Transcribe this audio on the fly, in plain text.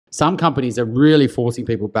some companies are really forcing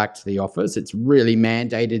people back to the office. It's really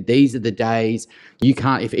mandated. These are the days you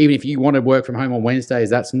can't, even if you want to work from home on Wednesdays,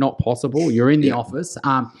 that's not possible. You're in the office.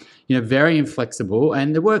 Very inflexible,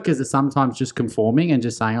 and the workers are sometimes just conforming and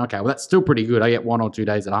just saying, okay, well, that's still pretty good. I get 1 or 2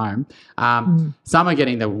 days at home. Some are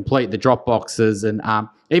getting the drop boxes, and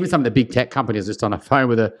even some of the big tech companies just on a phone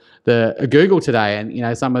with a Google today,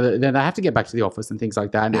 and some of they have to get back to the office and things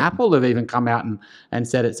like that. And Apple have even come out and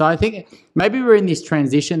said it. So I think maybe we're in this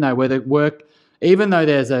transition though, where the work, even though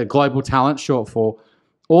there's a global talent shortfall,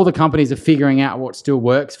 all the companies are figuring out what still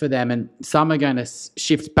works for them, and some are going to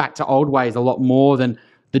shift back to old ways a lot more than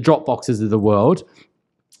the drop boxes of the world.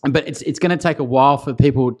 But it's going to take a while for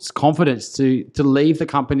people's confidence to leave the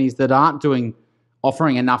companies that aren't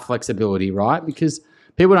offering enough flexibility, right? Because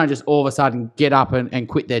people don't just all of a sudden get up and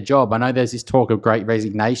quit their job. I know there's this talk of great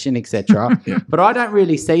resignation, etc. But I don't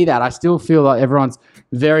really see that. I still feel like everyone's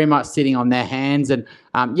very much sitting on their hands. And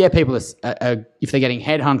people are, if they're getting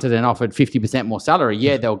headhunted and offered 50% more salary,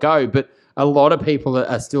 they'll go. But a lot of people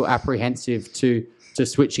are still apprehensive to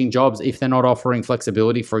switching jobs if they're not offering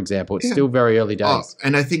flexibility, for example. It's still very early days.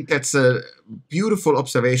 And I think that's a beautiful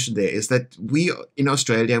observation there, is that we in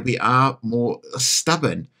Australia, we are more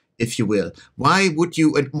stubborn, if you will. Why would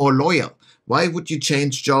you, and more loyal, why would you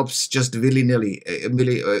change jobs just willy-nilly?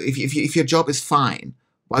 If your job is fine,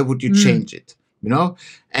 why would you change it?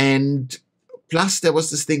 And plus, there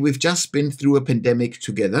was this thing, we've just been through a pandemic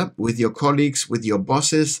together with your colleagues, with your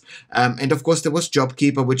bosses. And of course, there was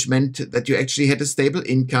JobKeeper, which meant that you actually had a stable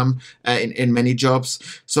income in many jobs.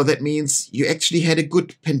 So that means you actually had a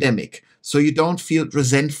good pandemic. So you don't feel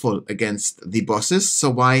resentful against the bosses.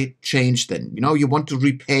 So why change then? You want to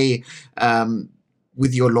repay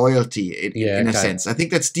with your loyalty in a sense. I think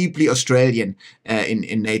that's deeply Australian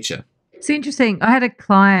in nature. It's interesting. I had a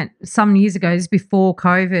client some years ago, this is before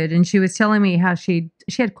COVID, and she was telling me how she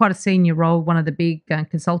had quite a senior role with one of the big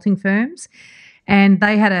consulting firms, and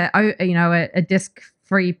they had a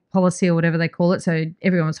desk-free policy or whatever they call it. So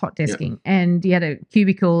everyone was hot desking, and you had a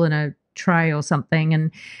cubicle and a tray or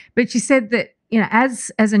something. But she said that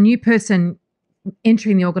as a new person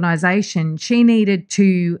entering the organisation, she needed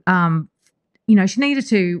to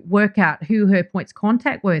work out who her points of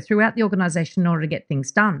contact were throughout the organisation in order to get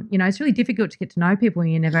things done. It's really difficult to get to know people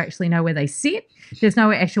and you never actually know where they sit. There's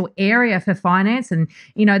no actual area for finance, and,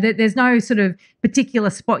 there's no sort of particular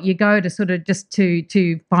spot you go to sort of just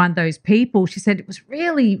to find those people. She said it was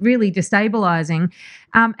really, really destabilising.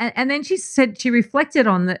 And then she said she reflected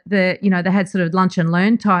on they had sort of lunch and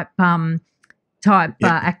learn type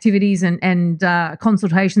activities and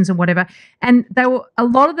consultations and whatever. And a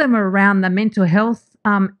lot of them are around the mental health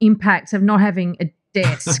impacts of not having a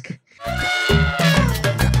desk.